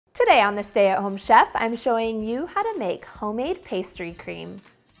Today on the Stay at Home Chef, I'm showing you how to make homemade pastry cream.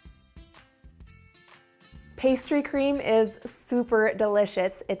 Pastry cream is super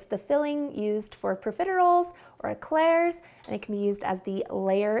delicious. It's the filling used for profiteroles or eclairs, and it can be used as the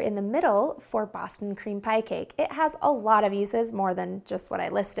layer in the middle for Boston cream pie cake. It has a lot of uses, more than just what I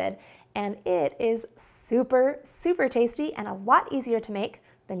listed, and it is super, super tasty and a lot easier to make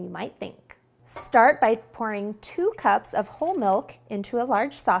than you might think. Start by pouring 2 cups of whole milk into a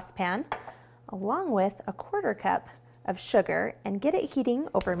large saucepan, along with a 1/4 cup of sugar, and get it heating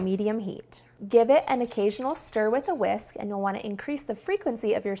over medium heat. Give it an occasional stir with a whisk, and you'll want to increase the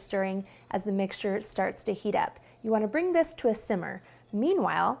frequency of your stirring as the mixture starts to heat up. You want to bring this to a simmer.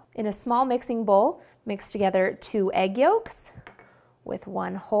 Meanwhile, in a small mixing bowl, mix together 2 egg yolks with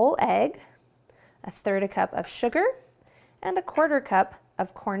 1 whole egg, 1/3 cup of sugar, and a 1/4 cup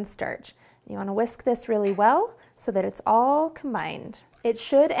of cornstarch. You want to whisk this really well so that it's all combined. It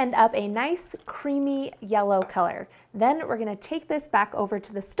should end up a nice creamy yellow color. Then we're going to take this back over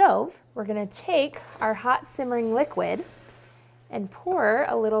to the stove. We're going to take our hot simmering liquid and pour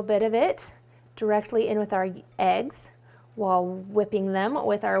a little bit of it directly in with our eggs while whipping them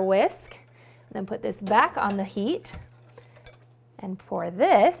with our whisk. And then put this back on the heat and pour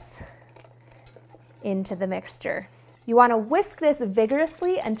this into the mixture. You want to whisk this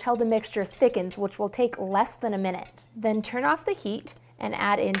vigorously until the mixture thickens, which will take less than a minute. Then turn off the heat and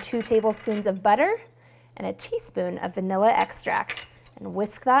add in 2 tablespoons of butter and a teaspoon of vanilla extract, and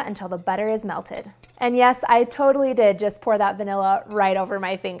whisk that until the butter is melted. And yes, I totally did just pour that vanilla right over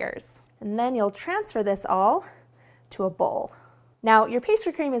my fingers. And then you'll transfer this all to a bowl. Now, your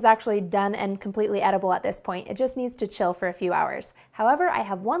pastry cream is actually done and completely edible at this point. It just needs to chill for a few hours. However, I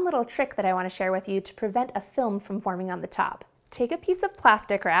have one little trick that I want to share with you to prevent a film from forming on the top. Take a piece of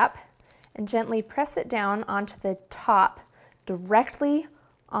plastic wrap and gently press it down onto the top directly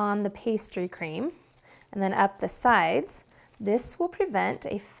on the pastry cream and then up the sides. This will prevent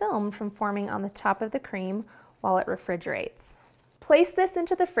a film from forming on the top of the cream while it refrigerates. Place this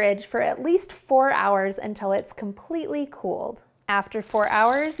into the fridge for at least 4 hours until it's completely cooled. After 4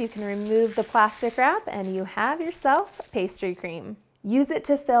 hours, you can remove the plastic wrap and you have yourself pastry cream. Use it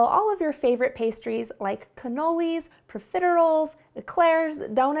to fill all of your favorite pastries like cannolis, profiteroles, eclairs,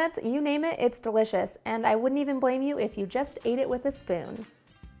 donuts, you name it, it's delicious. And I wouldn't even blame you if you just ate it with a spoon.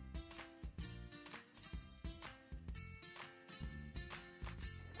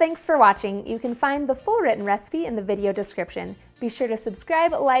 Thanks for watching. You can find the full written recipe in the video description. Be sure to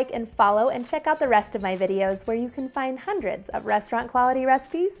subscribe, like, and follow, and check out the rest of my videos where you can find hundreds of restaurant quality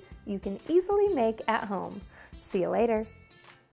recipes you can easily make at home. See you later.